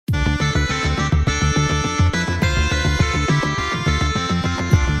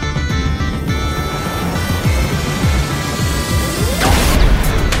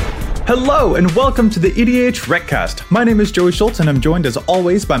Hello and welcome to the EDH Recast. My name is Joey Schultz and I'm joined as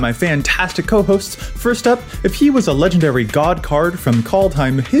always by my fantastic co-hosts. First up, if he was a legendary god card from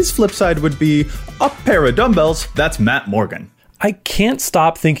Kaldheim, his flip side would be a pair of dumbbells. That's Matt Morgan. I can't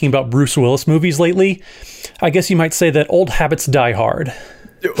stop thinking about Bruce Willis movies lately. I guess you might say that old habits die hard.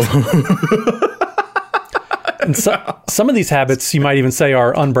 And some of these habits you might even say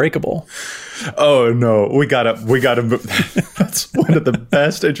are unbreakable. Oh no, we gotta move. That's one of the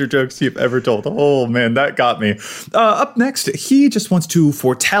best intro jokes you've ever told. Oh man, that got me. Up next, he just wants to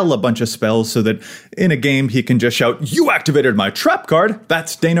foretell a bunch of spells so that in a game he can just shout, "You activated my trap card."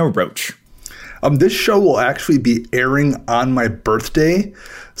 That's Dana Roach. This show will actually be airing on my birthday.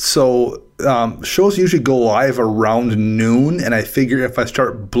 So shows usually go live around noon. And I figure if I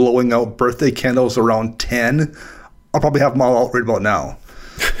start blowing out birthday candles around 10, I'll probably have them all out right about now.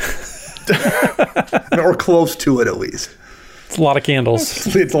 Or close to it, at least. It's a lot of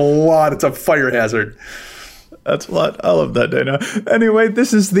candles. It's a lot. It's a fire hazard. That's a lot. I love that, Dana. Anyway,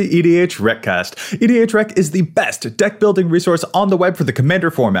 this is the EDH Recast. EDH Rec is the best deck building resource on the web for the Commander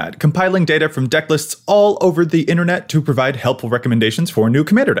format, compiling data from deck lists all over the internet to provide helpful recommendations for new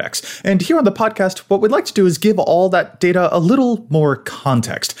Commander decks. And here on the podcast, what we'd like to do is give all that data a little more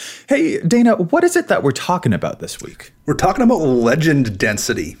context. Hey, Dana, what is it that we're talking about this week? We're talking about legend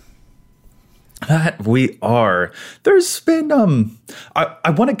density. That we are. There's been,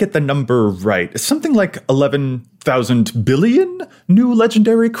 I want to get the number right. Something like 11,000 billion new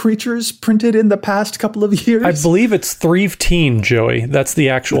legendary creatures printed in the past couple of years. I believe it's 315, Joey. That's the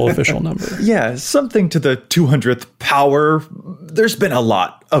actual official number. Yeah, something to the 200th power. There's been a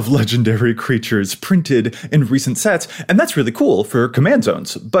lot of legendary creatures printed in recent sets, and that's really cool for command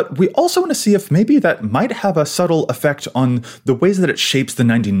zones. But we also want to see if maybe that might have a subtle effect on the ways that it shapes the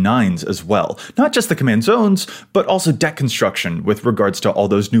 99s as well. Not just the command zones, but also deck construction with regards to all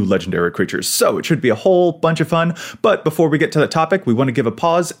those new legendary creatures. So it should be a whole bunch of fun. But before we get to that topic, we want to give a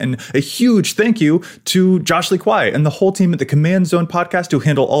pause and a huge thank you to Josh Lee Kwai and the whole team at the Command Zone podcast who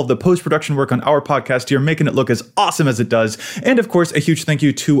handle all of the post-production work on our podcast here, making it look as awesome as it does. And of course, a huge thank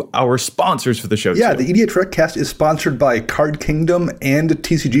you to our sponsors for the show. Yeah, too. the EDH Recast is sponsored by Card Kingdom and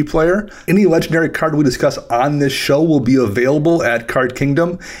TCG Player. Any legendary card we discuss on this show will be available at Card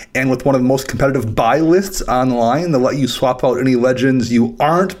Kingdom, and with one of the most competitive buy lists online, they'll let you swap out any legends you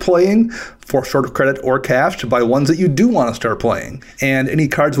aren't playing for short of credit or cash to buy ones that you do want to start playing. And any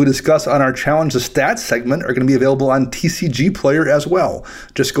cards we discuss on our Challenge the Stats segment are going to be available on TCG Player as well.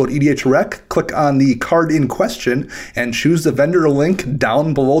 Just go to EDH Rec, click on the card in question, and choose the vendor link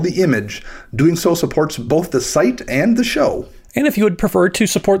down below the image. Doing so supports both the site and the show. And if you would prefer to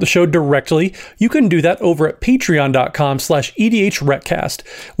support the show directly, you can do that over at patreon.com/EDHRecast.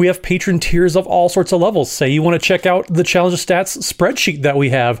 We have patron tiers of all sorts of levels. Say you want to check out the Challenge of Stats spreadsheet that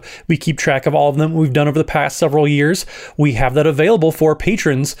we have. We keep track of all of them we've done over the past several years. We have that available for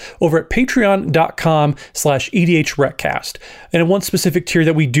patrons over at patreon.com/EDHRecast. And one specific tier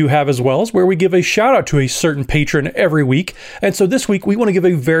that we do have as well is where we give a shout out to a certain patron every week. And so this week, we want to give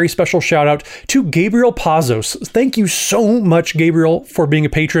a very special shout out to Gabriel Pazos. Thank you so much, Gabriel, for being a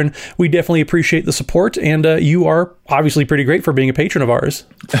patron. We definitely appreciate the support, and you are obviously pretty great for being a patron of ours.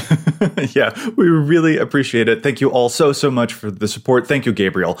 Yeah, we really appreciate it. Thank you all so much for the support. Thank you,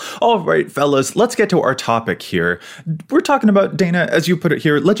 Gabriel. All right, fellas, let's get to our topic here. We're talking about, Dana, as you put it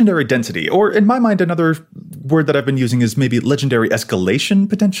here, legendary density, or in my mind, another word that I've been using is maybe legendary escalation,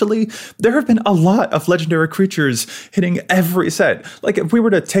 potentially. There have been a lot of legendary creatures hitting every set. Like, if we were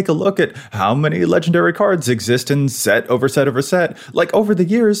to take a look at how many legendary cards exist in set over set over set, like over the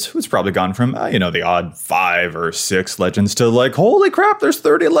years, it's probably gone from, the odd 5 or 6 legends to like, holy crap, there's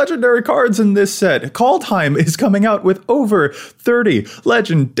 30 legendary cards in this set. Kaldheim is coming out with over 30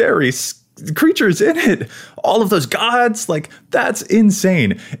 legendary creatures in it. All of those gods, like, that's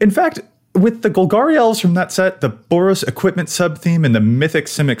insane. In fact, with the Golgari Elves from that set, the Boros equipment sub-theme, and the Mythic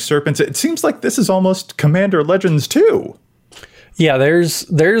Simic Serpents, it seems like this is almost Commander Legends too. Yeah, there's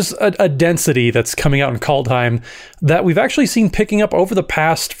a density that's coming out in Kaldheim that we've actually seen picking up over the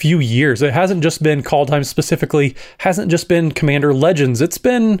past few years. It hasn't just been Kaldheim specifically, hasn't just been Commander Legends. It's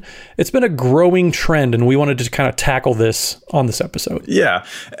been a growing trend, and we wanted to kind of tackle this on this episode. Yeah,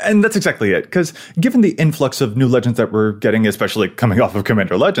 and that's exactly it. Because given the influx of new legends that we're getting, especially coming off of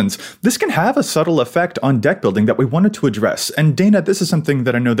Commander Legends, this can have a subtle effect on deck building that we wanted to address. And Dana, this is something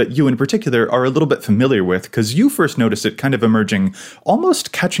that I know that you in particular are a little bit familiar with, because you first noticed it kind of emerging,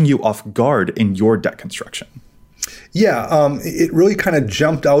 almost catching you off guard in your deck construction. Yeah, it really kind of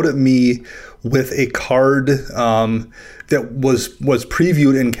jumped out at me with a card that was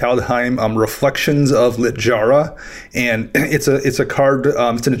previewed in Kaldheim, Reflections of Littjara, and it's a card.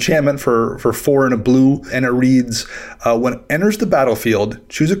 It's an enchantment for 4 and a blue, and it reads: when it enters the battlefield,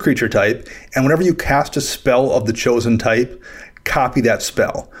 choose a creature type, and whenever you cast a spell of the chosen type, copy that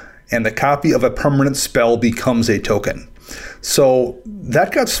spell, and the copy of a permanent spell becomes a token. So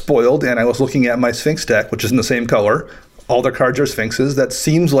that got spoiled, and I was looking at my Sphinx deck, which is in the same color. All their cards are Sphinxes. That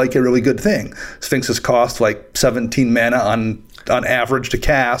seems like a really good thing. Sphinxes cost like 17 mana on average to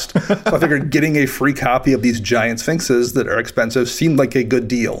cast. So I figured getting a free copy of these giant Sphinxes that are expensive seemed like a good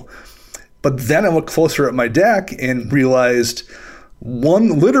deal. But then I looked closer at my deck and realized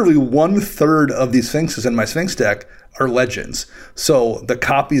literally 1/3 of these Sphinxes in my Sphinx deck are legends. So the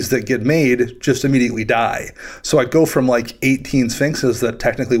copies that get made just immediately die. So I go from like 18 Sphinxes that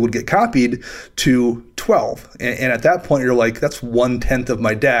technically would get copied to 12. And at that point, you're like, that's 1/10 of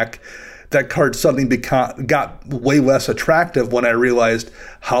my deck. That card suddenly got way less attractive when I realized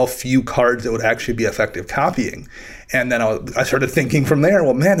how few cards it would actually be effective copying. And then I started thinking from there,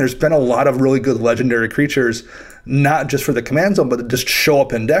 well, man, there's been a lot of really good legendary creatures, not just for the command zone, but that just show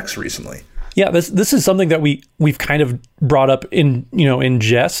up in decks recently. Yeah, this is something that we've kind of brought up in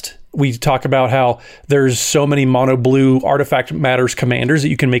jest. We talk about how there's so many mono blue Artifact Matters commanders that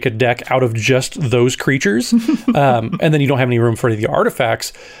you can make a deck out of just those creatures, and then you don't have any room for any of the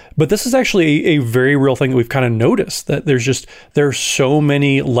artifacts. But this is actually a very real thing that we've kind of noticed, that there's so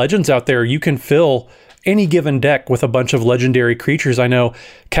many legends out there. You can fill any given deck with a bunch of legendary creatures. I know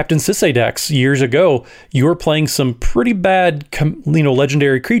Captain Sisay decks years ago, you were playing some pretty bad,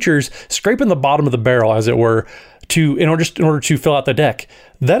 legendary creatures, scraping the bottom of the barrel, as it were, in order to fill out the deck.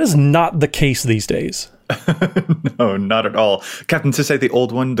 That is not the case these days. No, not at all. Captain Sisay, the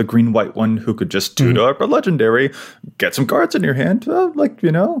old one, the green-white one, who could just tutor up a legendary, get some cards in your hand,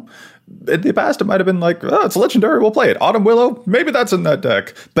 in the past, it might have been like, oh, it's legendary, we'll play it. Autumn Willow, maybe that's in that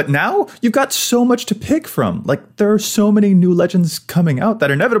deck. But now, you've got so much to pick from. Like, there are so many new legends coming out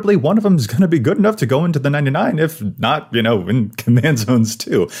that inevitably one of them is going to be good enough to go into the 99, if not, in command zones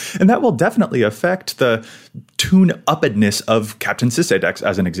too. And that will definitely affect the tune-uppedness of Captain Sisay decks,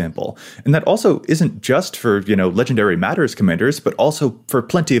 as an example. And that also isn't just for, Legendary Matters commanders, but also for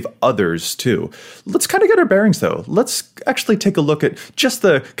plenty of others too. Let's kind of get our bearings, though. Let's actually take a look at just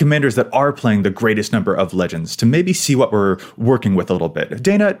the commanders that are playing the greatest number of legends to maybe see what we're working with a little bit.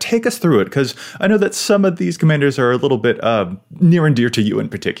 Dana, take us through it, because I know that some of these commanders are a little bit near and dear to you in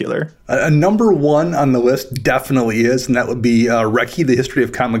particular. Number one on the list definitely is, and that would be Reki, the History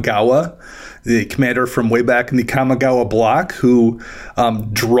of Kamigawa, the commander from way back in the Kamigawa block, who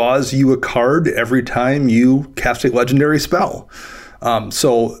draws you a card every time you cast a legendary spell.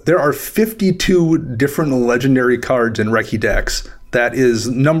 So there are 52 different legendary cards in Reki decks. That is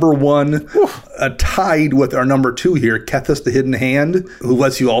number one, tied with our number two here, Kethis the Hidden Hand, who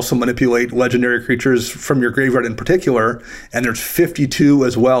lets you also manipulate legendary creatures from your graveyard in particular. And there's 52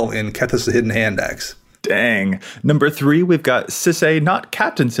 as well in Kethis the Hidden Hand decks. Dang. Number 3, we've got Sisay, not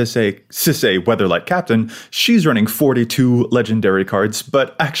Captain Sisay, Sisay Weatherlight Captain. She's running 42 legendary cards,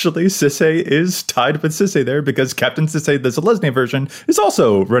 but actually Sisay is tied with Sisay there, because Captain Sisay, the Zelesny version, is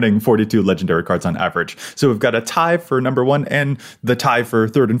also running 42 legendary cards on average. So we've got a tie for number 1 and the tie for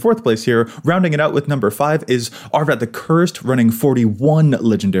 3rd and 4th place here. Rounding it out with number 5 is Arvad the Cursed, running 41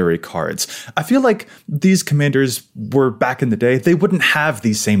 legendary cards. I feel like these commanders were back in the day, they wouldn't have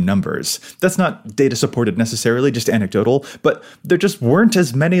these same numbers. That's not data supported necessarily, just anecdotal, but there just weren't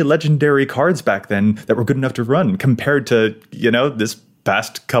as many legendary cards back then that were good enough to run compared to, this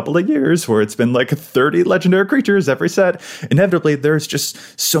past couple of years where it's been like 30 legendary creatures every set. Inevitably, there's just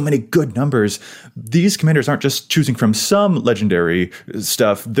so many good numbers. These commanders aren't just choosing from some legendary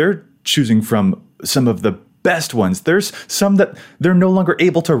stuff, they're choosing from some of the best ones. There's some that they're no longer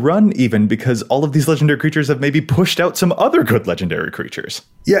able to run even because all of these legendary creatures have maybe pushed out some other good legendary creatures.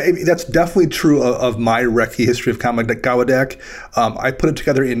 Yeah, that's definitely true of my Reki History of Kamigawa deck. I put it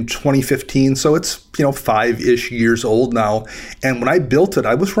together in 2015, so it's 5-ish years old now. And when I built it,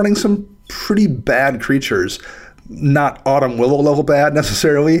 I was running some pretty bad creatures. Not Autumn Willow level bad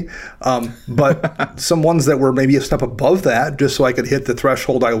necessarily, but some ones that were maybe a step above that, just so I could hit the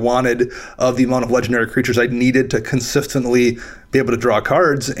threshold I wanted of the amount of legendary creatures I needed to consistently be able to draw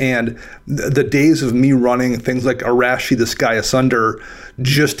cards. And the days of me running things like Arashi the Sky Asunder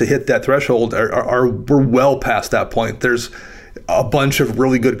just to hit that threshold we're well past that point. There's a bunch of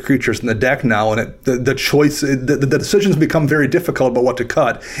really good creatures in the deck now, and the decisions become very difficult about what to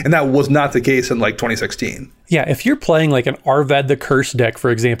cut, and that was not the case in like 2016. Yeah, if you're playing like an Arvad the Cursed deck,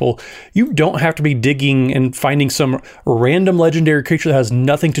 for example, you don't have to be digging and finding some random legendary creature that has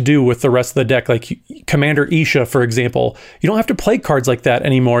nothing to do with the rest of the deck, like Commander Isha, for example. You don't have to play cards like that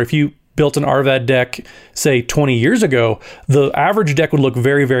anymore. If you built an Arvad deck, say 20 years ago, the average deck would look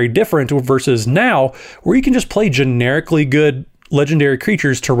very, very different versus now, where you can just play generically good legendary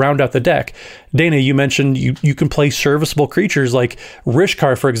creatures to round out the deck. Dana, you mentioned you can play serviceable creatures like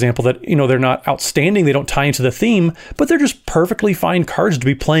Rishkar, for example, that, they're not outstanding, they don't tie into the theme, but they're just perfectly fine cards to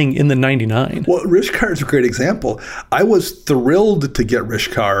be playing in the 99. Well, Rishkar is a great example. I was thrilled to get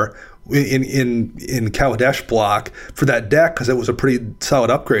Rishkar in Kaladesh block for that deck because it was a pretty solid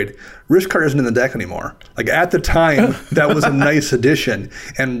upgrade. Rishkar isn't in the deck anymore. Like at the time, that was a nice addition,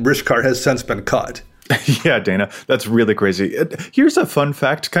 and Rishkar has since been cut. Yeah, Dana, that's really crazy. Here's a fun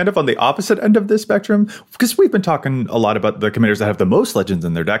fact, kind of on the opposite end of this spectrum, because we've been talking a lot about the commanders that have the most legends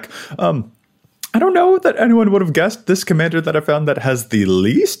in their deck. I don't know that anyone would have guessed this commander that I found that has the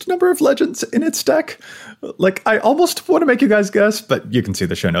least number of legends in its deck. Like, I almost want to make you guys guess, but you can see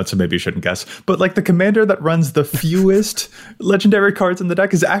the show notes, so maybe you shouldn't guess. But like the commander that runs the fewest legendary cards in the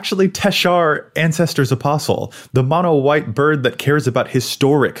deck is actually Teshar, Ancestor's Apostle, the mono white bird that cares about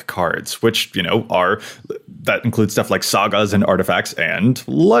historic cards, which, that includes stuff like sagas and artifacts and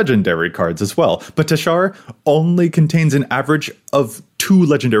legendary cards as well. But Teshar only contains an average of 2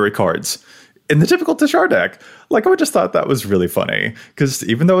 legendary cards in the typical Teshar deck. Like, I just thought that was really funny, because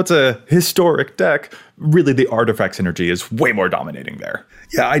even though it's a historic deck, really the artifact synergy is way more dominating there.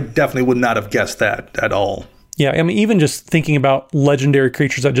 Yeah, I definitely would not have guessed that at all. Yeah, I mean, even just thinking about legendary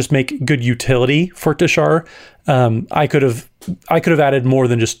creatures that just make good utility for Teshar, I could have added more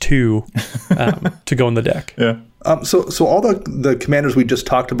than just 2 to go in the deck. Yeah. So all the commanders we just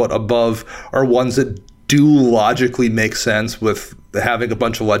talked about above are ones that do logically make sense with having a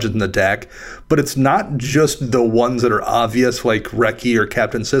bunch of legends in the deck, but it's not just the ones that are obvious like Reki or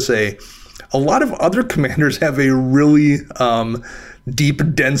Captain Sisay. A lot of other commanders have a really deep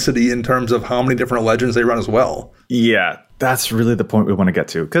density in terms of how many different legends they run as well. Yeah, that's really the point we want to get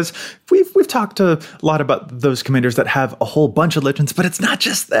to, because we've talked a lot about those commanders that have a whole bunch of legends, but it's not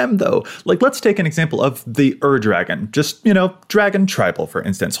just them, though. Like, let's take an example of the Dragon. Just, Dragon Tribal, for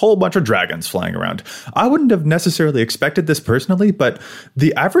instance. Whole bunch of dragons flying around. I wouldn't have necessarily expected this personally, but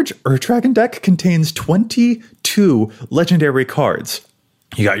the average Dragon deck contains 22 legendary cards.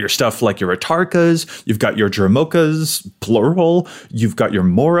 You got your stuff like your Atarkas, you've got your Dromokas, plural, you've got your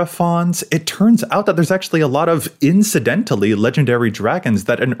Morafons. It turns out that there's actually a lot of incidentally legendary dragons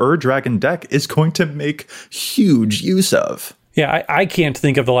that an Dragon deck is going to make huge use of. Yeah, I can't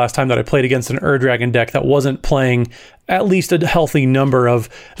think of the last time that I played against an Dragon deck that wasn't playing at least a healthy number of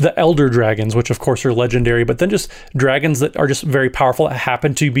the Elder Dragons, which of course are legendary, but then just dragons that are just very powerful that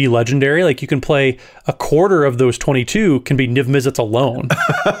happen to be legendary. Like, you can play a quarter of those 22 can be Niv-Mizzets alone.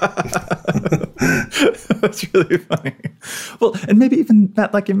 That's really funny. Well, and maybe even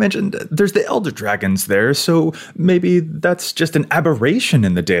that, like you mentioned, there's the Elder Dragons there, so maybe that's just an aberration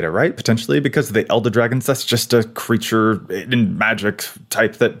in the data, right? Potentially, because the Elder Dragons, that's just a creature in Magic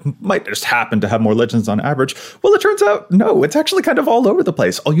type that might just happen to have more legends on average. Well, it turns out, no, it's actually kind of all over the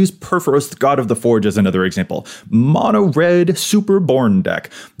place. I'll use Purphoros, God of the Forge, as another example. Mono red Superborn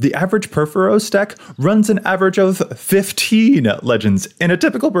deck. The average Purphoros deck runs an average of 15 legends. In a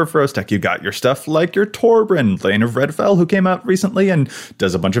typical Purphoros deck, you got your stuff like your Torbran, Lane of Redfell, who came out recently and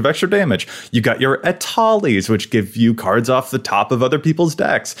does a bunch of extra damage. You got your Atalis, which give you cards off the top of other people's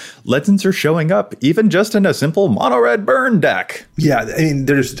decks. Legends are showing up even just in a simple mono red burn deck. Yeah, I mean,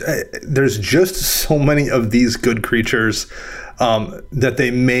 there's just so many of these good creatures that they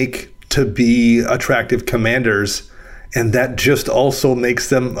make to be attractive commanders, and that just also makes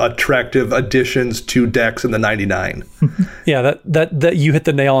them attractive additions to decks in the 99. Yeah, that you hit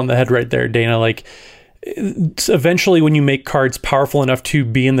the nail on the head right there, Dana. Like, eventually when you make cards powerful enough to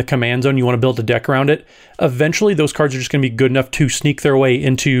be in the command zone, you want to build a deck around it. Eventually those cards are just going to be good enough to sneak their way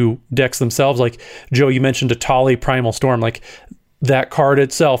into decks themselves. Like, Joe, you mentioned Atali Primal Storm. Like, that card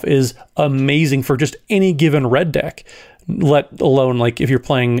itself is amazing for just any given red deck, let alone like if you're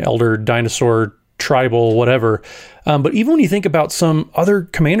playing Elder, Dinosaur, Tribal, whatever. But even when you think about some other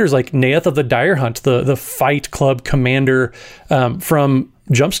commanders like Neath of the Dire Hunt, the Fight Club commander from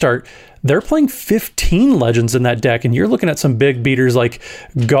Jumpstart, they're playing 15 legends in that deck. And you're looking at some big beaters like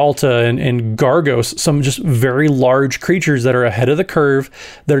Galta and Gargos, some just very large creatures that are ahead of the curve.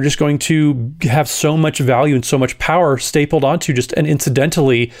 They're just going to have so much value and so much power stapled onto just an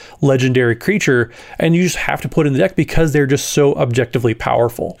incidentally legendary creature. And you just have to put in the deck because they're just so objectively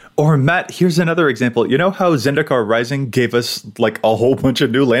powerful. Or Matt, here's another example. You know how Zendikar Rising gave us like a whole bunch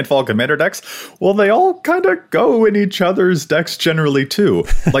of new landfall commander decks? Well, they all kind of go in each other's decks generally too.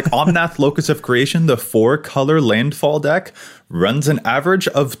 Like Omnath Locus of Creation, the 4-color landfall deck, runs an average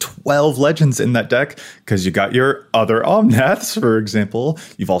of 12 legends in that deck because you got your other Omnaths, for example.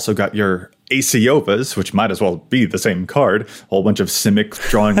 You've also got your Aesiovas, which might as well be the same card. A whole bunch of Simic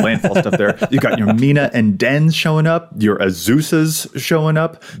drawing landfall stuff there. You got your Mina and Dens showing up, your Azusas showing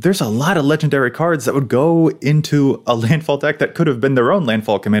up. There's a lot of legendary cards that would go into a landfall deck that could have been their own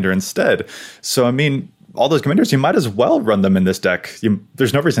landfall commander instead. So, I mean, all those commanders, you might as well run them in this deck.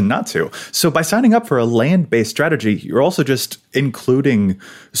 There's no reason not to. So by signing up for a land-based strategy, you're also just including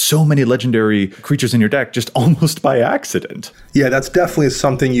so many legendary creatures in your deck just almost by accident. Yeah, that's definitely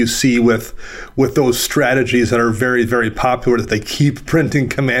something you see with those strategies that are very, very popular that they keep printing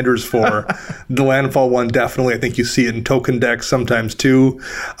commanders for. The landfall one, definitely. I think you see it in token decks sometimes too.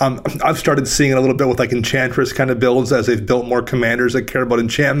 I've started seeing it a little bit with like Enchantress kind of builds as they've built more commanders that care about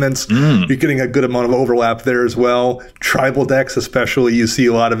enchantments. You're getting a good amount of overlap there as well. Tribal decks especially, you see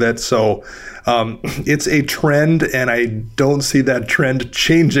a lot of it. So it's a trend, and I don't see that trend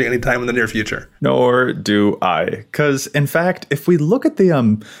changing anytime in the near future. Nor do I. Because, in fact, if we look at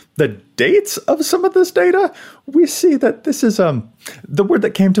the dates of some of this data, we see that this is the word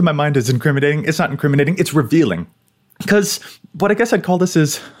that came to my mind is incriminating. It's not incriminating, it's revealing. Because what I guess I'd call this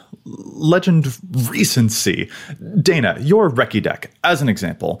is legend recency. Dana, your Recce deck, as an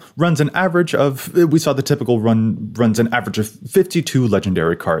example, runs an average of, we saw the typical runs an average of 52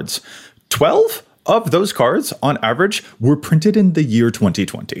 legendary cards. 12 of those cards, on average, were printed in the year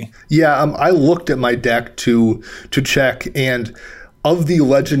 2020. Yeah, I looked at my deck to check, and of the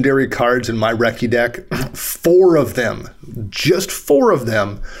legendary cards in my Recce deck, 4 of them, just 4 of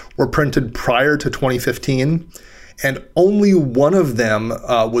them, were printed prior to 2015. And only one of them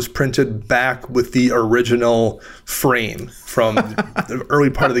was printed back with the original frame from the early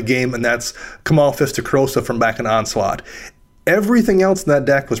part of the game, and that's Kamahl Fistagrossa from back in Onslaught. Everything else in that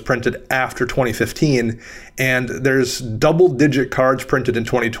deck was printed after 2015, and there's double-digit cards printed in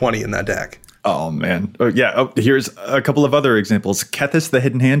 2020 in that deck. Oh, man. Here's a couple of other examples. Kethis, the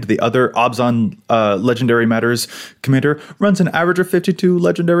Hidden Hand, the other Abzan Legendary Matters commander, runs an average of 52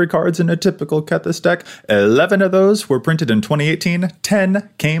 legendary cards in a typical Kethis deck. 11 of those were printed in 2018. 10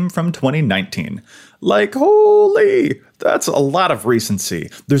 came from 2019. Like, holy, that's a lot of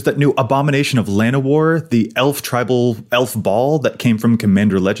recency. There's that new Abomination of Llanowar, the tribal elf ball that came from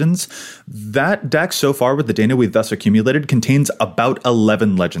Commander Legends. That deck so far with the data we've thus accumulated contains about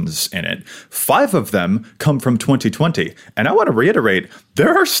 11 legends in it. 5 of them come from 2020. And I want to reiterate,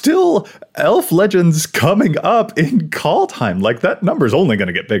 there are still elf legends coming up in Kaldheim. Like, that number's only going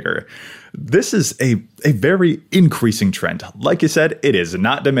to get bigger. This is a very increasing trend. Like you said, it is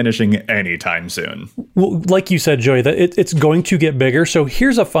not diminishing anytime soon. Well, like you said, Joey, that it's going to get bigger. So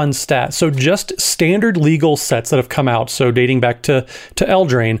here's a fun stat. So just standard legal sets that have come out, so dating back to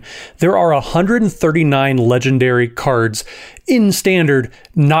Eldraine, there are 139 legendary cards in standard,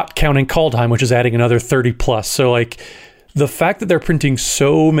 not counting Kaldheim, which is adding another 30 plus. So like the fact that they're printing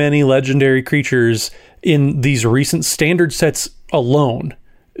so many legendary creatures in these recent standard sets alone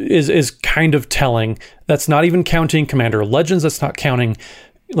is kind of telling. That's not even counting Commander Legends. That's not counting,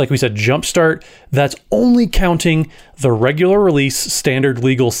 like we said, Jumpstart. That's only counting the regular release standard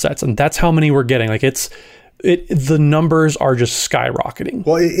legal sets. And that's how many we're getting. Like the numbers are just skyrocketing.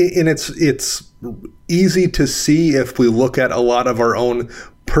 Well, and it's easy to see if we look at a lot of our own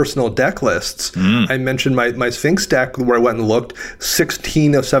personal deck lists. I mentioned my Sphinx deck where I went and looked. 6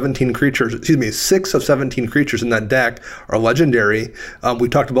 of 17 creatures in that deck are legendary. We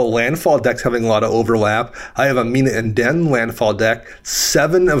talked about landfall decks having a lot of overlap. I have a Mina and Den landfall deck.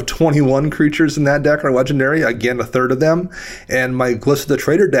 7 of 21 creatures in that deck are legendary. Again, a third of them. And my Glissa the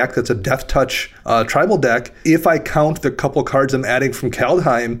Trader deck, that's a Death Touch tribal deck. If I count the couple cards I'm adding from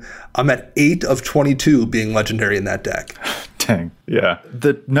Kaldheim, I'm at 8 of 22 being legendary in that deck. Dang. Yeah.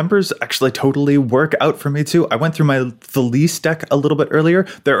 The numbers actually totally work out for me too. I went through my Thelyss deck a little bit earlier.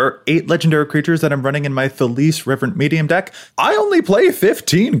 There are 8 legendary creatures that I'm running in my Thelyss Reverent Medium deck. I only play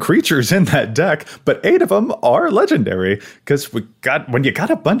 15 creatures in that deck, but 8 of them are legendary because when you got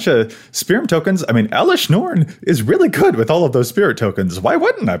a bunch of Spirit tokens, I mean, Elesh Norn is really good with all of those Spirit tokens. Why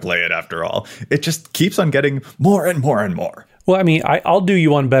wouldn't I play it after all? It just keeps on getting more and more and more. Well, I mean, I'll do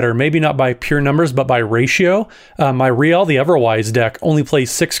you one better. Maybe not by pure numbers, but by ratio. My Riel, the Everwise deck, only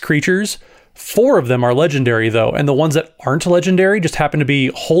plays 6 creatures. 4 of them are legendary, though. And the ones that aren't legendary just happen to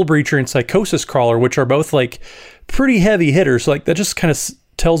be Hullbreacher and Psychosis Crawler, which are both like pretty heavy hitters. So, like, that just kind of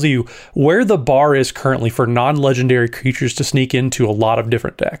tells you where the bar is currently for non-legendary creatures to sneak into a lot of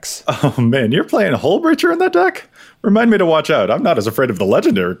different decks. Oh, man, you're playing Hullbreacher in that deck? Remind me to watch out. I'm not as afraid of the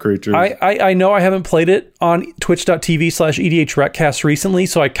legendary creatures. I know I haven't played it on twitch.tv/EDHRECast recently,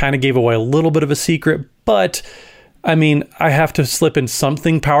 so I kind of gave away a little bit of a secret, but I mean, I have to slip in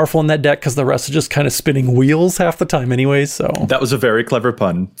something powerful in that deck because the rest is just kind of spinning wheels half the time anyways, so. That was a very clever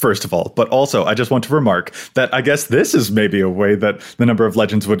pun, first of all. But also, I just want to remark that I guess this is maybe a way that the number of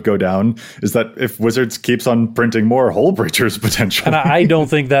legends would go down, is that if Wizards keeps on printing more Hullbreachers potentially. And I don't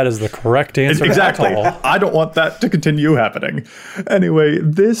think that is the correct answer exactly. at all. I don't want that to continue happening. Anyway,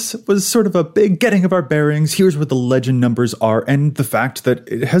 this was sort of a big getting of our bearings. Here's where the legend numbers are, and the fact that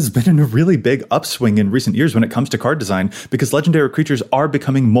it has been in a really big upswing in recent years when it comes to card design, because legendary creatures are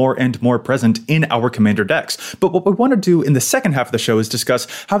becoming more and more present in our commander decks. But what we want to do in the second half of the show is discuss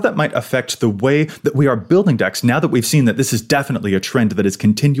how that might affect the way that we are building decks now that we've seen that this is definitely a trend that is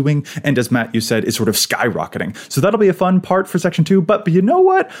continuing, and as Matt, you said, is sort of skyrocketing. So that'll be a fun part for section 2, but you know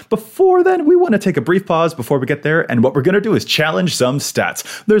what? Before then, we want to take a brief pause before we get there, and what we're going to do is challenge some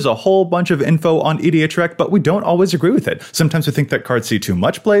stats. There's a whole bunch of info on EDHREC, but we don't always agree with it. Sometimes we think that cards see too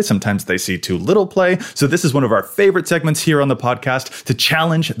much play, sometimes they see too little play, so this is one of our favorite segments here on the podcast to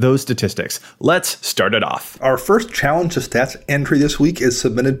challenge those statistics. Let's start it off. Our first challenge to stats entry this week is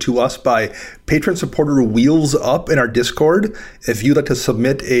submitted to us by patron supporter Wheels Up in our Discord. If you'd like to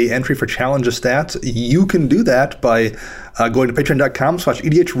submit a entry for challenge to stats, you can do that by going to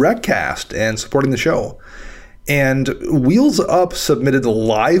patreon.com/EDHRECast and supporting the show. And Wheels Up submitted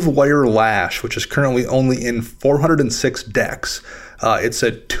Livewire Lash, which is currently only in 406 decks. It's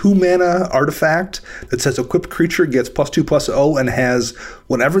a 2-mana artifact that says equipped creature gets +2/+0 and has,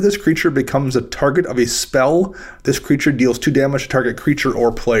 whenever this creature becomes a target of a spell, this creature deals 2 damage to target creature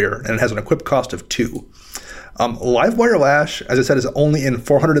or player, and it has an equip cost of 2. Livewire Lash, as I said, is only in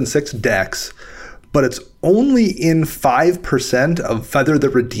 406 decks, but it's only in 5% of Feather the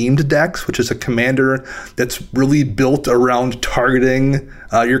Redeemed decks, which is a commander that's really built around targeting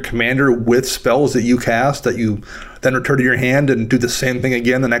your commander with spells that you cast that you then return to your hand and do the same thing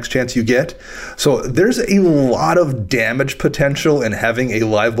again the next chance you get. So there's a lot of damage potential in having a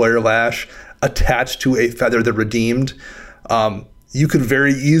Livewire Lash attached to a Feather the Redeemed. You could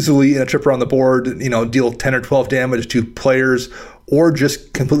very easily, in a trip around the board, deal 10 or 12 damage to players, or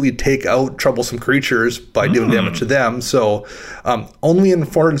just completely take out troublesome creatures by doing damage to them. So only in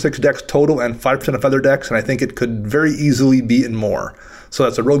 406 decks total and 5% of other decks, and I think it could very easily be in more. So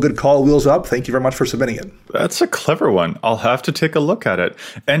that's a real good call, Wheels Up. Thank you very much for submitting it. That's a clever one. I'll have to take a look at it.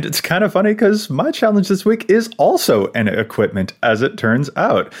 And it's kind of funny because my challenge this week is also an equipment, as it turns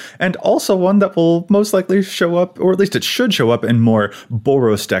out. And also one that will most likely show up, or at least it should show up in more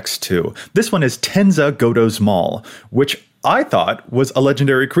Boros decks too. This one is Tenza Godo's Maul, which I thought was a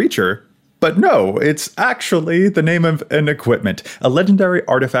legendary creature. But no, it's actually the name of an equipment, a legendary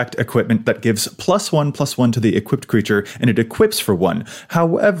artifact equipment that gives +1/+1 to the equipped creature, and it equips for 1.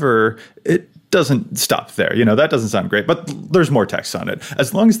 However, it doesn't stop there. That doesn't sound great, but there's more text on it.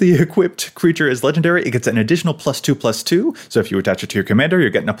 As long as the equipped creature is legendary, it gets an additional +2/+2. So if you attach it to your commander,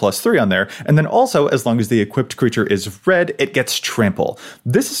 you're getting a +3 on there. And then also, as long as the equipped creature is red, it gets Trample.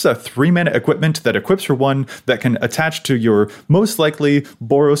 This is a 3-mana equipment that equips for 1 that can attach to your most likely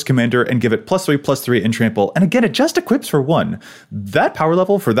Boros commander and give it +3/+3 in Trample. And again, it just equips for 1. That power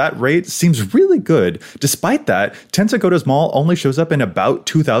level for that rate seems really good. Despite that, Tenza Godo's Maul only shows up in about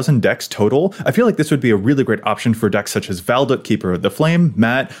 2,000 decks total. I feel like this would be a really great option for decks such as Valduk, Keeper of the Flame.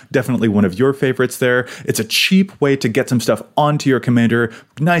 Matt, definitely one of your favorites there. It's a cheap way to get some stuff onto your commander,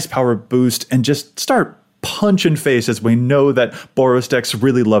 nice power boost, and just start punching face, as we know that Boros decks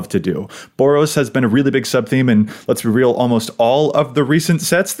really love to do. Boros has been a really big sub-theme in, let's be real, almost all of the recent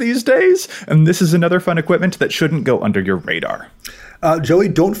sets these days, and this is another fun equipment that shouldn't go under your radar. Joey,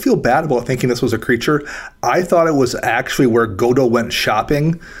 don't feel bad about thinking this was a creature. I thought it was actually where Godo went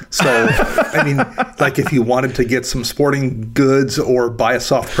shopping. So, I mean, like if you wanted to get some sporting goods or buy a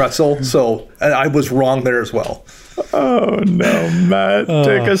soft pretzel. So I was wrong there as well. Oh no, Matt,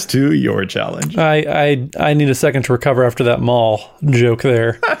 take us to your challenge. I need a second to recover after that mall joke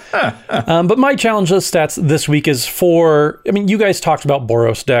there. But my challenge list stats this week is you guys talked about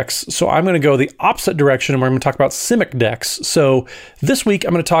Boros decks, so I'm going to go the opposite direction and we're going to talk about Simic decks. So this week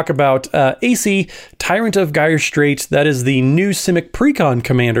I'm going to talk about AC, Tyrant of Gyre Strait. That is the new Simic Precon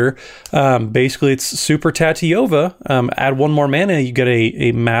commander. Basically it's Super Tatyova. Add one more mana, you get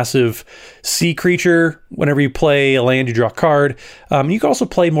a massive sea creature. Whenever you play a land, you draw a card. You can also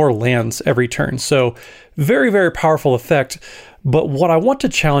play more lands every turn. So very, very powerful effect. But what I want to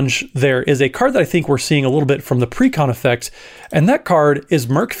challenge there is a card that I think we're seeing a little bit from the Precon effect. And that card is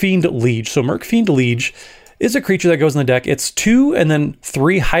Murkfiend Liege. So Murkfiend Liege is a creature that goes in the deck. It's 2 and then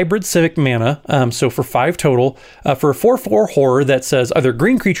 3 hybrid Civic mana, so for 5 total, for a 4/4 horror that says either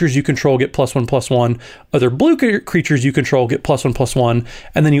green creatures you control get +1/+1, other blue creatures you control get +1/+1,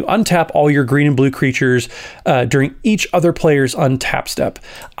 and then you untap all your green and blue creatures during each other player's untap step.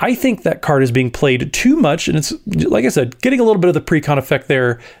 I think that card is being played too much, and it's, like I said, getting a little bit of the Precon effect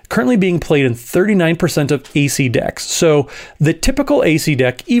there, currently being played in 39% of AC decks. So the typical AC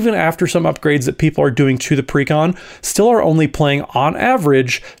deck, even after some upgrades that people are doing to the Precon, still are only playing on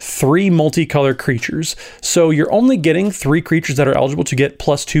average 3 multicolor creatures. So you're only getting 3 creatures that are eligible to get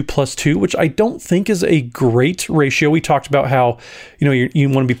 +2/+2, which I don't think is a great ratio. We talked about how, you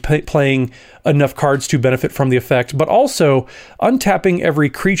want to be playing enough cards to benefit from the effect, but also untapping every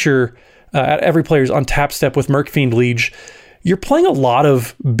creature at every player's untap step with Murkfiend Liege. You're playing a lot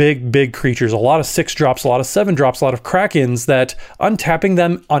of big creatures, a lot of 6 drops, a lot of 7 drops, a lot of Krakens that untapping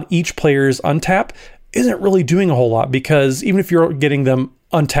them on each player's untap isn't really doing a whole lot, because even if you're getting them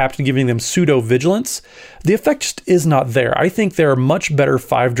untapped and giving them pseudo vigilance, the effect just is not there. I think there are much better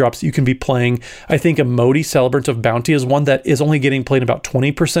 5 drops you can be playing. I think a Modi, Celebrant of Bounty, is one that is only getting played about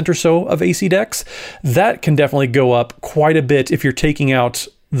 20% or so of AC decks. That can definitely go up quite a bit if you're taking out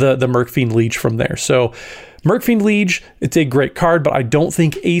the Murkfiend Liege from there. So Murkfiend Liege, it's a great card, but I don't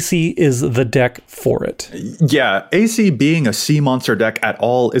think AC is the deck for it. Yeah, AC being a sea monster deck at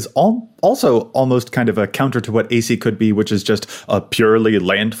all is also almost kind of a counter to what AC could be, which is just a purely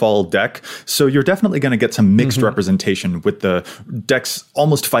landfall deck. So you're definitely going to get some mixed representation with the decks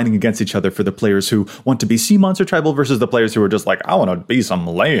almost fighting against each other for the players who want to be sea monster tribal versus the players who are just like, I want to be some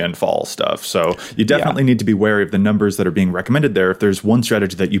landfall stuff. So you definitely need to be wary of the numbers that are being recommended there if there's one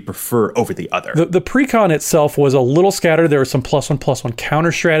strategy that you prefer over the other. The Precon itself was a little scattered. There were some +1/+1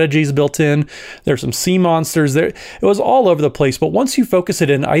 counter strategies built in. There were some sea monsters there. It was all over the place. But once you focus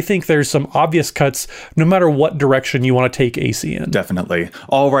it in, I think there's some obvious cuts no matter what direction you want to take AC in. Definitely.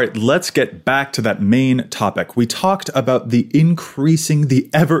 All right, let's get back to that main topic. We talked about the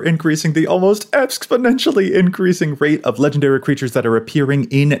ever increasing, the almost exponentially increasing rate of legendary creatures that are appearing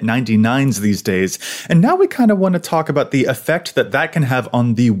in 99s these days. And now we kind of want to talk about the effect that can have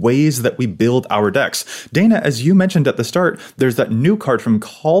on the ways that we build our decks. Dana, as you mentioned at the start, there's that new card from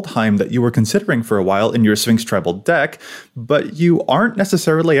Kaldheim that you were considering for a while in your Sphinx Tribal deck, but you aren't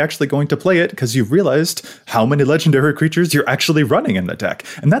necessarily actually going to play it because you've realized how many legendary creatures you're actually running in the deck.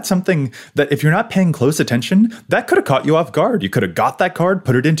 And that's something that if you're not paying close attention, that could have caught you off guard. You could have got that card,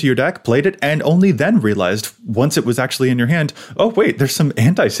 put it into your deck, played it, and only then realized once it was actually in your hand, oh wait, there's some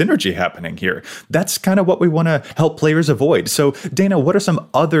anti-synergy happening here. That's kind of what we want to help players avoid. So Dana, what are some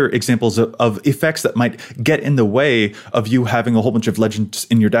other examples of effects that might get in the way of you having a whole bunch of legends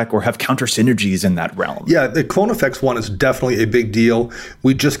in your deck or have counter synergies in that realm? Yeah, the clone effects one is definitely a big deal.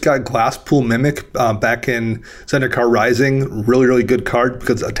 We just got Glasspool Mimic back in Zendikar Rising. Really good card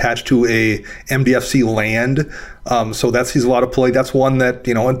because it's attached to a MDFC land. So that sees a lot of play. That's one that,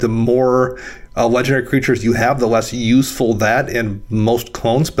 the more legendary creatures you have, the less useful that and most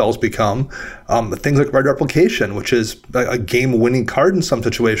clone spells become. Things like Red Replication, which is a game-winning card in some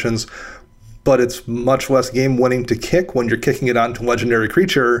situations, but it's much less game-winning to kick when you're kicking it onto a legendary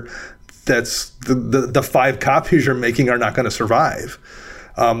creature. That's the 5 copies you're making are not going to survive.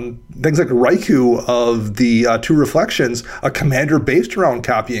 Things like Raikou of the 2 Reflections, a commander based around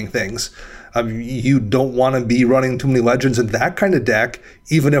copying things. You don't want to be running too many legends in that kind of deck,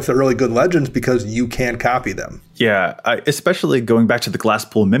 even if they're really good legends, because you can copy them. Yeah, especially going back to the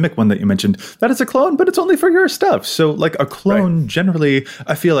Glasspool Mimic one that you mentioned, that is a clone, but it's only for your stuff. So like a clone, generally,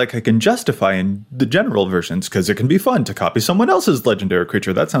 I feel like I can justify in the general versions because it can be fun to copy someone else's legendary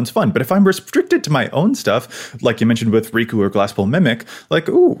creature. That sounds fun. But if I'm restricted to my own stuff, like you mentioned with Raikou or Glasspool Mimic, like,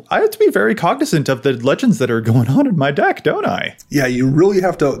 I have to be very cognizant of the legends that are going on in my deck, don't I? Yeah, you really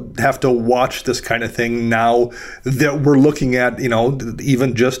have to watch this kind of thing now that we're looking at,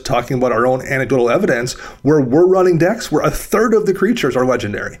 even just talking about our own anecdotal evidence where we're running decks where a third of the creatures are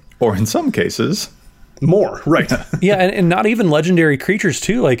legendary. Or in some cases, More, right. Yeah, and not even legendary creatures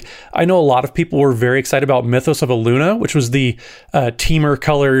too. Like, I know a lot of people were very excited about Mythos of Aluna, which was the Temur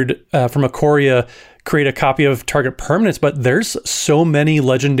colored from Ikoria, create a copy of target permanents, but there's so many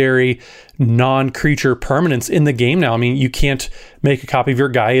legendary non-creature permanents in the game now. I mean, you can't make a copy of your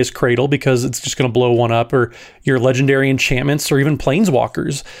Gaia's Cradle because it's just going to blow one up, or your legendary enchantments, or even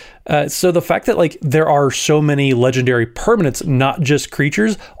planeswalkers. So the fact that like there are so many legendary permanents, not just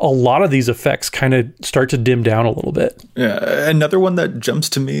creatures, a lot of these effects kind of start to dim down a little bit. Yeah, another one that jumps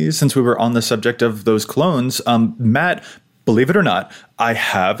to me since we were on the subject of those clones, Matt, believe it or not, I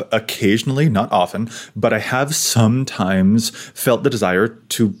have occasionally, not often, but I have sometimes felt the desire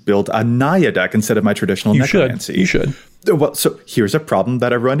to build a Naya deck instead of my traditional Necromancy. You should. Well, so here's a problem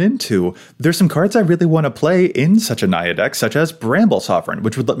that I run into. There's some cards I really want to play in such a Naya deck, such as Bramble Sovereign,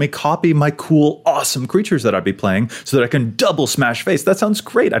 which would let me copy my cool, awesome creatures that I'd be playing so that I can double smash face. That sounds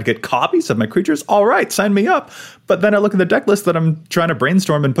great. I'd get copies of my creatures. All right, sign me up. But then I look at the deck list that I'm trying to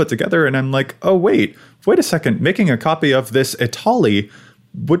brainstorm and put together, and I'm like, oh, wait a second. Making a copy of this Etali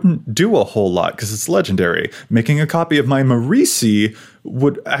wouldn't do a whole lot because it's legendary. Making a copy of my Marisi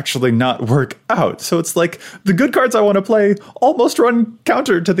would actually not work out. So it's like the good cards I want to play almost run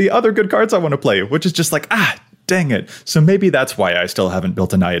counter to the other good cards I want to play, which is just like, dang it. So maybe that's why I still haven't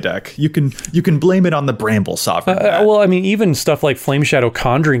built a Naya deck. You can blame it on the Bramble Sovereign. Well, I mean, even stuff like Flame Shadow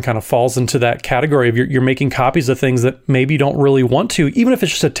Conjuring kind of falls into that category of you're making copies of things that maybe you don't really want to, even if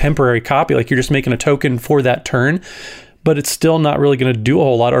it's just a temporary copy, like you're just making a token for that turn, but it's still not really going to do a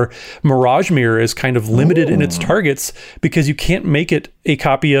whole lot. Or Mirage Mirror is kind of limited in its targets because you can't make it a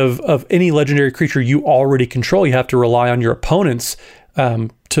copy of any legendary creature you already control. You have to rely on your opponents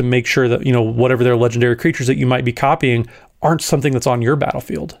to make sure that, you know, whatever their legendary creatures that you might be copying aren't something that's on your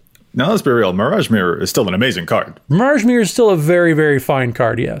battlefield. Now, let's be real. Mirage Mirror is still an amazing card. Mirage Mirror is still a very, very fine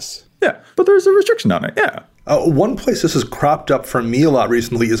card, yes. Yeah, but there's a restriction on it, yeah. One place this has cropped up for me a lot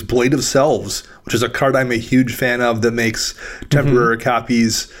recently is Blade of Selves, which is a card I'm a huge fan of that makes temporary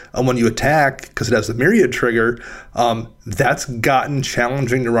copies when you attack because it has the Myriad trigger. That's gotten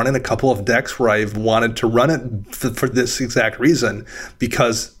challenging to run in a couple of decks where I've wanted to run it for this exact reason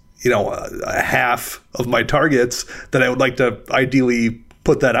because, you know, half of my targets that I would like to ideally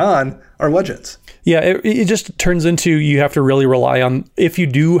put that on are legends. Yeah, it just turns into you have to really rely on, if you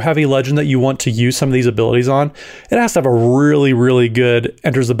do have a legend that you want to use some of these abilities on, it has to have a really, really good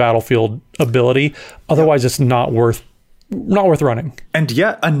enters the battlefield ability. Otherwise, it's not worth running. And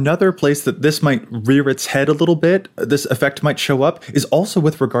yet another place that this might rear its head a little bit, this effect might show up, is also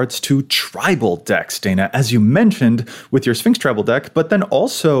with regards to tribal decks, Dana, as you mentioned with your Sphinx tribal deck, but then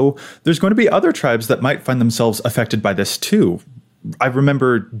also there's going to be other tribes that might find themselves affected by this too. I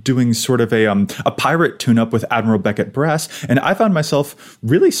remember doing sort of a pirate tune-up with Admiral Beckett Brass, and I found myself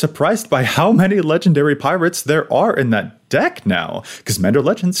really surprised by how many legendary pirates there are in that deck now, because Commander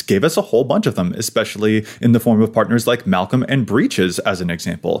Legends gave us a whole bunch of them, especially in the form of partners like Malcolm and Breaches as an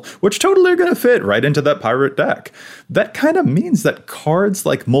example, which totally are going to fit right into that pirate deck. That kind of means that cards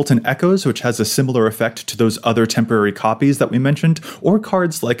like Molten Echoes, which has a similar effect to those other temporary copies that we mentioned, or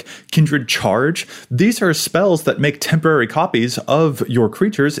cards like Kindred Charge, these are spells that make temporary copies of your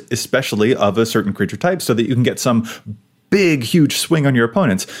creatures, especially of a certain creature type, so that you can get some big, huge swing on your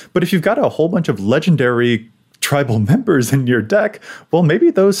opponents. But if you've got a whole bunch of legendary tribal members in your deck, well,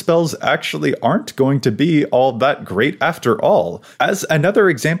 maybe those spells actually aren't going to be all that great after all. As another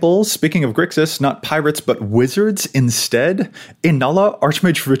example, speaking of Grixis, not pirates but wizards instead, Inala,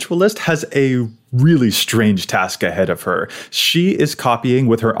 Archmage Ritualist, has a really strange task ahead of her. She is copying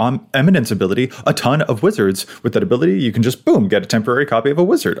with her Eminence ability a ton of wizards. With that ability, you can just, boom, get a temporary copy of a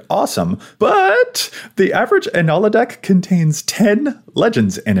wizard. Awesome. But the average Inala deck contains 10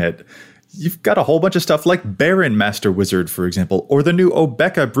 legends in it. You've got a whole bunch of stuff like Baron Master Wizard, for example, or the new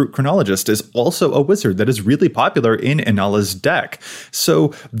Obeka Brute Chronologist is also a wizard that is really popular in Inala's deck.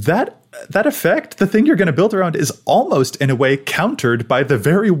 So that effect, the thing you're going to build around, is almost in a way countered by the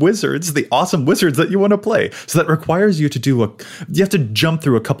very wizards, the awesome wizards that you want to play. So that requires you to you have to jump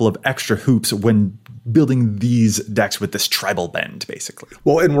through a couple of extra hoops when building these decks with this tribal bend, basically.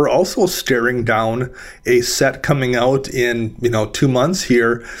 Well, and we're also staring down a set coming out in, 2 months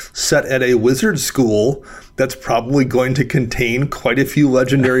here, set at a wizard school that's probably going to contain quite a few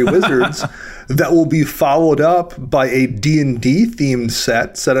legendary wizards that will be followed up by a D&D themed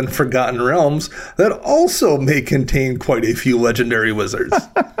set in Forgotten Realms that also may contain quite a few legendary wizards.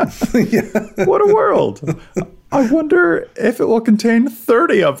 Yeah. What a world. I wonder if it will contain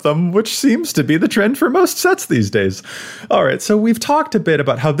 30 of them, which seems to be the trend for most sets these days. All right, so we've talked a bit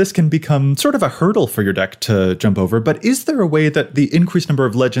about how this can become sort of a hurdle for your deck to jump over, but is there a way that the increased number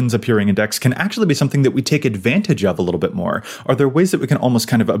of legends appearing in decks can actually be something that we take advantage of a little bit more? Are there ways that we can almost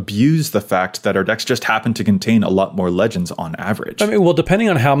kind of abuse the fact that our decks just happen to contain a lot more legends on average? I mean, well, depending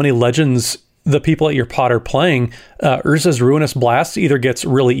on how many legends the people at your pot are playing, Urza's Ruinous Blast either gets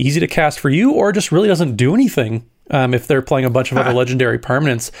really easy to cast for you or just really doesn't do anything if they're playing a bunch of other legendary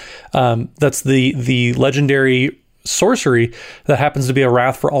permanents. That's the legendary sorcery that happens to be a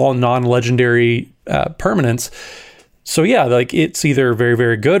wrath for all non-legendary permanents. So yeah, like it's either very,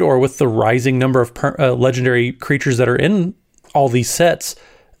 very good, or with the rising number of legendary creatures that are in all these sets,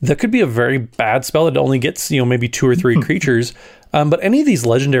 that could be a very bad spell that only gets, maybe 2 or 3 creatures. But any of these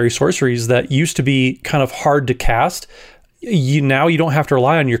legendary sorceries that used to be kind of hard to cast, now you don't have to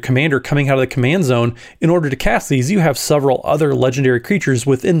rely on your commander coming out of the command zone in order to cast these. You have several other legendary creatures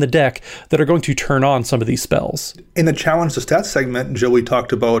within the deck that are going to turn on some of these spells. In the Challenge the Stats segment, Joey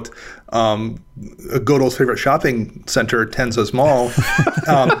talked about Godot's favorite shopping center, Tenza's Mall.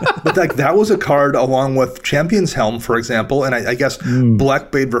 But that was a card along with Champion's Helm, for example, and I guess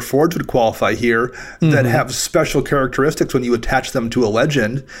Blackblade Reforged would qualify here, that have special characteristics when you attach them to a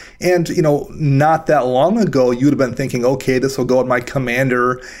legend. And, not that long ago, you would have been thinking, okay, this will go on my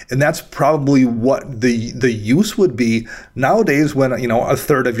commander, and that's probably what the use would be. Nowadays, when, a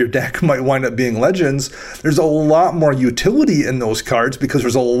third of your deck might wind up being legends, there's a lot more utility in those cards because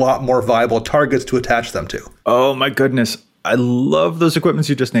there's a lot more viable targets to attach them to. Oh my goodness. I love those equipments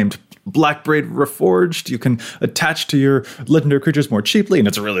you just named. Blackblade Reforged, you can attach to your legendary creatures more cheaply, and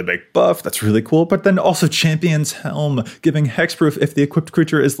it's a really big buff. That's really cool. But then also Champion's Helm, giving hexproof if the equipped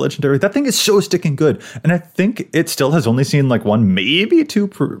creature is legendary. That thing is so sticking good. And I think it still has only seen like 1, maybe 2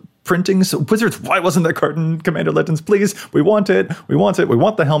 printings. Wizards, why wasn't that card in Commander Legends? Please, we want it. We want it. We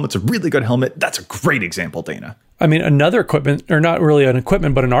want the helmet. It's a really good helmet. That's a great example, Dana. I mean, another equipment, or not really an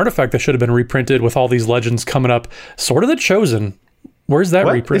equipment, but an artifact that should have been reprinted with all these legends coming up. Sword of the Chosen. Where's that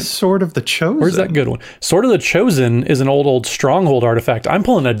reprint? What is Sword of the Chosen? Where's that good one? Sword of the Chosen is an old Stronghold artifact. I'm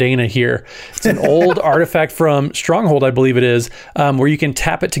pulling a Dana here. It's an old artifact from Stronghold, I believe it is, where you can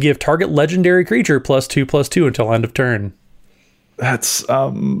tap it to give target legendary creature +2/+2 until end of turn. That's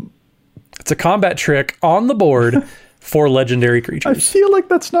It's a combat trick on the board for legendary creatures. I feel like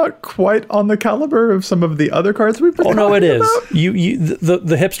that's not quite on the caliber of some of the other cards we've been no, it is. about.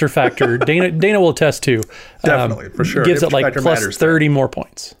 The hipster factor. Dana will attest to. Definitely, for sure. Gives Hipster it like factor plus matters 30 more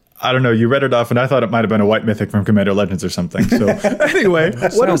points. I don't know. You read it off, and I thought it might have been a white mythic from Commander Legends or something. So anyway,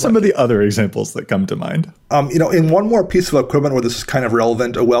 what are some of the other examples that come to mind? In one more piece of equipment where this is kind of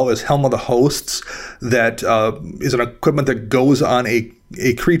relevant, is Helm of the Hosts. That is an equipment that goes on a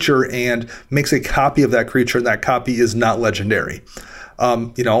creature and makes a copy of that creature, and that copy is not legendary.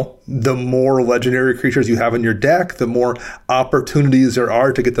 The more legendary creatures you have in your deck, the more opportunities there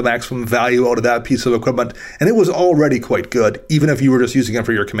are to get the maximum value out of that piece of equipment. And it was already quite good, even if you were just using it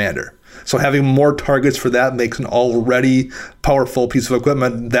for your commander. So having more targets for that makes an already powerful piece of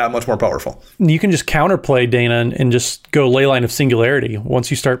equipment that much more powerful. You can just counterplay Dana and just go Leyline of Singularity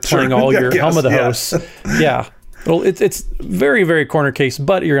once you start playing all your Helm of the Hosts. Yeah. Well, it's very, very corner case,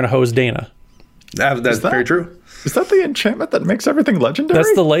 but you're going to hose Dana. That's very true. Is that the enchantment that makes everything legendary?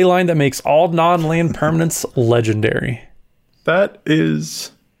 That's the ley line that makes all non-land permanents legendary. That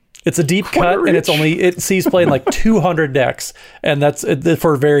is... It's a deep cut, and it sees play in like 200 decks, and that's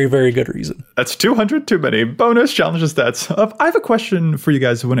for a very, very good reason. That's 200 too many. Bonus challenges stats. I have a question for you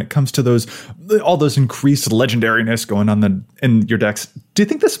guys when it comes to all those increased legendariness going on in your decks. Do you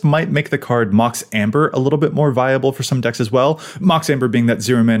think this might make the card Mox Amber a little bit more viable for some decks as well? Mox Amber being that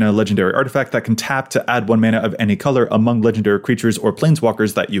 0 mana legendary artifact that can tap to add 1 mana of any color among legendary creatures or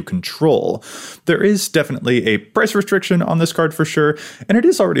planeswalkers that you control. There is definitely a price restriction on this card for sure, and it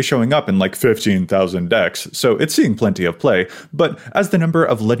is already showing up in like 15,000 decks, so it's seeing plenty of play. But as the number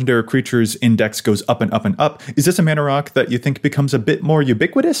of legendary creatures in decks goes up and up and up, is this a mana rock that you think becomes a bit more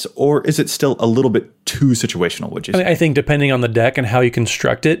ubiquitous, or is it still a little bit too situational, would you say? I think depending on the deck and how you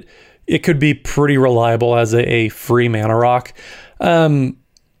construct it, it could be pretty reliable as a free mana rock.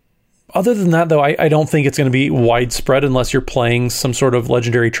 Other than that, though, I don't think it's going to be widespread unless you're playing some sort of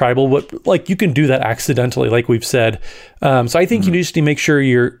legendary tribal. But like you can do that accidentally, like we've said. So I think you just need to make sure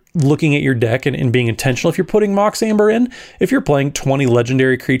you're looking at your deck and being intentional. If you're putting Mox Amber in, if you're playing 20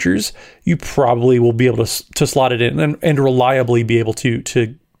 legendary creatures, you probably will be able to slot it in and reliably be able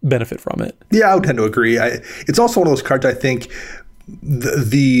to benefit from it. Yeah, I would tend to agree. It's also one of those cards I think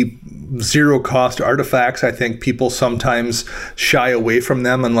the zero cost artifacts, I think people sometimes shy away from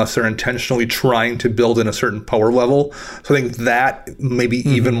them unless they're intentionally trying to build in a certain power level. So I think that maybe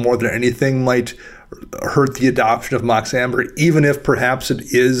even more than anything might hurt the adoption of Mox Amber, even if perhaps it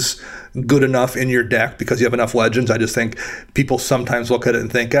is good enough in your deck because you have enough legends. I just think people sometimes look at it and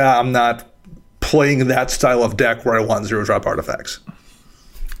think, I'm not playing that style of deck where I want zero drop artifacts.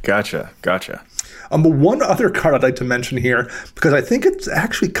 Gotcha. But one other card I'd like to mention here, because I think it's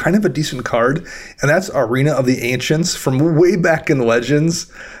actually kind of a decent card, and that's Arena of the Ancients from way back in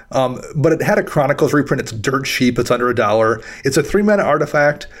Legends. But it had a Chronicles reprint. It's dirt cheap. It's under $1. It's a 3-mana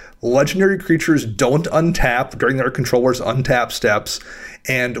artifact. Legendary creatures don't untap during their controller's untap steps.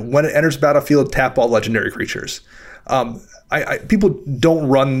 And when it enters battlefield, tap all legendary creatures. People don't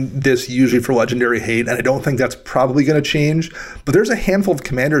run this usually for legendary hate, and I don't think that's probably going to change. But there's a handful of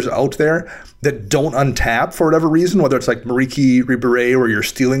commanders out there that don't untap for whatever reason, whether it's like Mariki Ribere where you're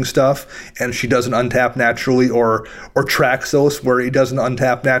stealing stuff and she doesn't untap naturally, or Traxos where he doesn't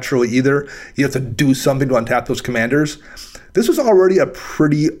untap naturally either. You have to do something to untap those commanders. This was already a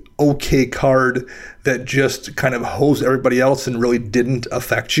pretty okay card that just kind of hosed everybody else and really didn't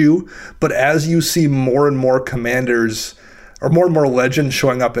affect you. But as you see more and more commanders or more and more legends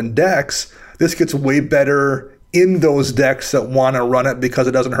showing up in decks, this gets way better in those decks that want to run it because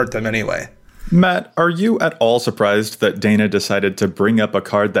it doesn't hurt them anyway. Matt, are you at all surprised that Dana decided to bring up a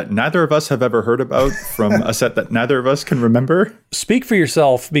card that neither of us have ever heard about from a set that neither of us can remember? Speak for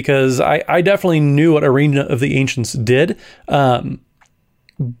yourself, because I definitely knew what Arena of the Ancients did,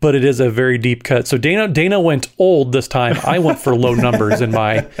 but it is a very deep cut. So Dana went old this time. I went for low numbers in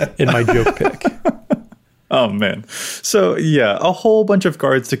my joke pick. Oh, man. So, yeah, a whole bunch of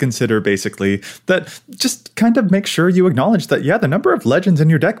cards to consider, basically, that just kind of make sure you acknowledge that, yeah, the number of legends in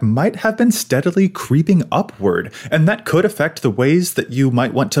your deck might have been steadily creeping upward, and that could affect the ways that you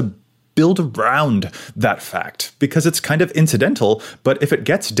might want to build around that fact, because it's kind of incidental, but if it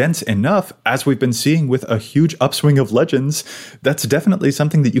gets dense enough, as we've been seeing with a huge upswing of legends, that's definitely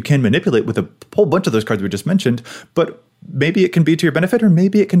something that you can manipulate with a whole bunch of those cards we just mentioned, but maybe it can be to your benefit, or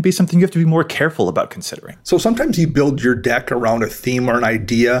maybe it can be something you have to be more careful about considering. So sometimes you build your deck around a theme or an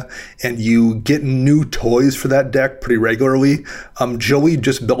idea, and you get new toys for that deck pretty regularly. Joey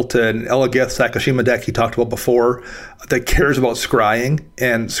just built an Elageth Sakashima deck he talked about before that cares about scrying,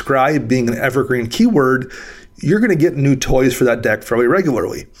 and scry being an evergreen keyword, you're going to get new toys for that deck fairly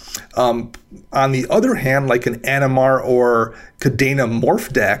regularly. On the other hand, like an Animar or Kadena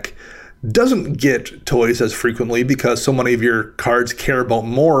Morph deck doesn't get toys as frequently because so many of your cards care about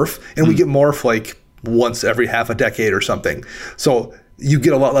Morph, and we get Morph like once every half a decade or something. So you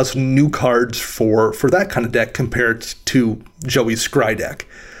get a lot less new cards for that kind of deck compared to Joey's Scry deck.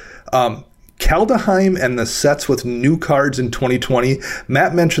 Kaldheim and the sets with new cards in 2020,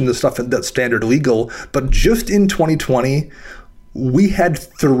 Matt mentioned the stuff that's standard legal, but just in 2020, we had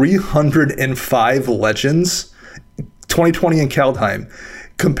 305 legends, 2020 in Kaldheim,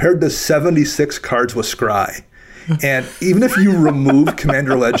 compared to 76 cards with Scry. And even if you remove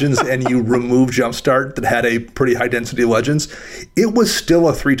Commander Legends and you remove Jumpstart that had a pretty high density of legends, it was still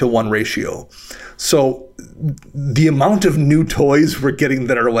a 3-to-1 ratio. So the amount of new toys we're getting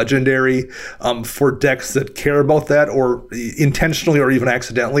that are legendary for decks that care about that, or intentionally or even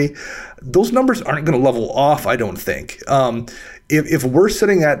accidentally, those numbers aren't going to level off, I don't think. If we're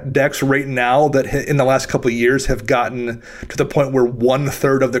sitting at decks right now that in the last couple of years have gotten to the point where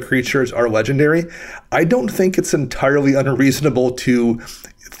 1/3 of the creatures are legendary, I don't think it's entirely unreasonable to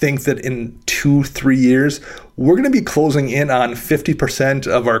think that in 2-3 years, we're going to be closing in on 50%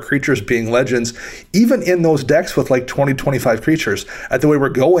 of our creatures being legends, even in those decks with like 20-25 creatures. At the way we're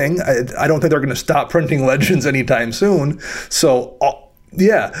going, I don't think they're going to stop printing legends anytime soon. So all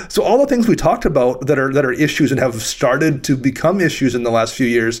the things we talked about that are issues and have started to become issues in the last few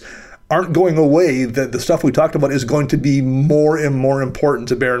years aren't going away. The stuff we talked about is going to be more and more important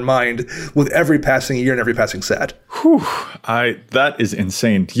to bear in mind with every passing year and every passing set. Whew, that is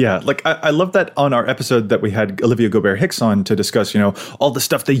insane. Yeah, like I love that on our episode that we had Olivia Gobert-Hicks on to discuss, all the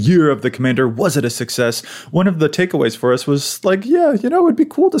stuff, the year of the Commander, was it a success? One of the takeaways for us was like, yeah, it'd be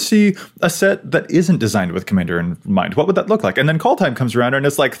cool to see a set that isn't designed with Commander in mind. What would that look like? And then Call Time comes around and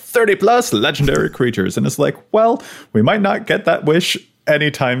it's like 30 plus legendary creatures. And it's like, well, we might not get that wish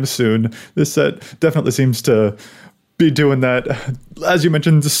anytime soon. This set definitely seems to be doing that, as you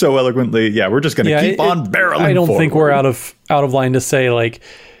mentioned so eloquently. Yeah, we're just going to keep on barreling I don't forward. think we're out of line to say like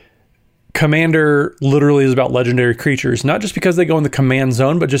Commander literally is about legendary creatures, not just because they go in the command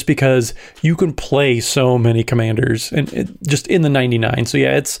zone, but just because you can play so many commanders and just in the 99. So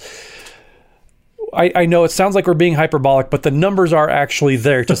yeah, I know it sounds like we're being hyperbolic, but the numbers are actually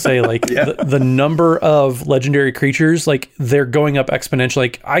there to say like the number of legendary creatures, like they're going up exponentially.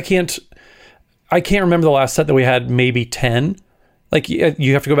 Like I can't remember the last set that we had maybe 10. Like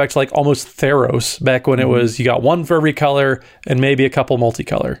you have to go back to like almost Theros back when it was, you got one for every color and maybe a couple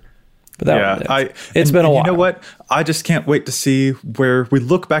multicolor. But it's been a while. You know what? I just can't wait to see where we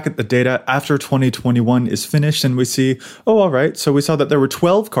look back at the data after 2021 is finished and we see, all right, so we saw that there were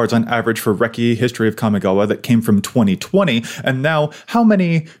 12 cards on average for Reki History of Kamigawa that came from 2020. And now how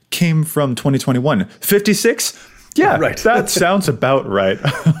many came from 2021? 56? Yeah, right. That sounds about right.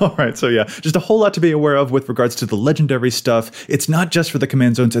 All right. So yeah, just a whole lot to be aware of with regards to the legendary stuff. It's not just for the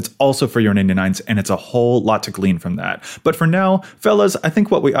command zones, it's also for your 99s, and it's a whole lot to glean from that. But for now, fellas, I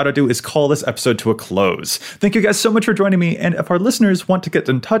think what we ought to do is call this episode to a close. Thank you guys so much for joining me. And if our listeners want to get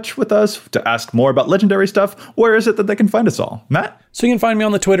in touch with us to ask more about legendary stuff, where is it that they can find us all? Matt? So you can find me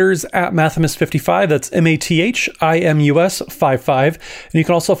on the Twitters at Mathimus55. That's MATHIMUS55. And you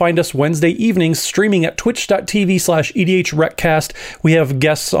can also find us Wednesday evenings streaming at twitch.tv/EDHRecast. We have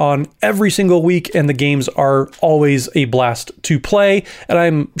guests on every single week, and the games are always a blast to play. And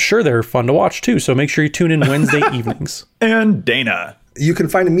I'm sure they're fun to watch too. So make sure you tune in Wednesday evenings. And Dana. You can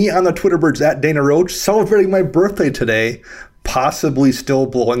find me on the Twitter birds at Dana Roach, celebrating my birthday today, possibly still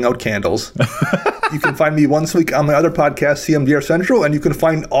blowing out candles. You can find me once a week on my other podcast, CMDR Central, and you can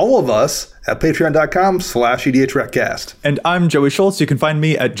find all of us at patreon.com/EDHRecast. And I'm Joey Schultz. You can find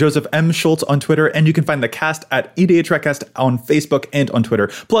me at Joseph M. Schultz on Twitter, and you can find the cast at EDHRecast on Facebook and on Twitter.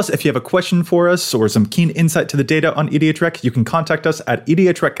 Plus, if you have a question for us or some keen insight to the data on EDHRec, you can contact us at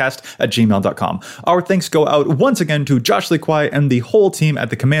edhrecast@gmail.com. Our thanks go out once again to Josh Lee Kwai and the whole team at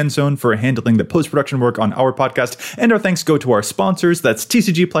the Command Zone for handling the post-production work on our podcast. And our thanks go to our sponsors, that's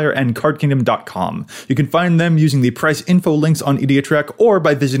TCG Player and CardKingdom.com. You can find them using the price info links on EDHRec or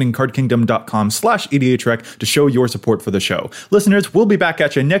by visiting CardKingdom.com/EDHRec to show your support for the show. Listeners, we'll be back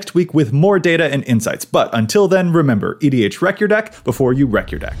at you next week with more data and insights. But until then, remember, EDHRec your deck before you wreck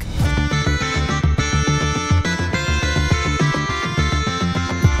your deck.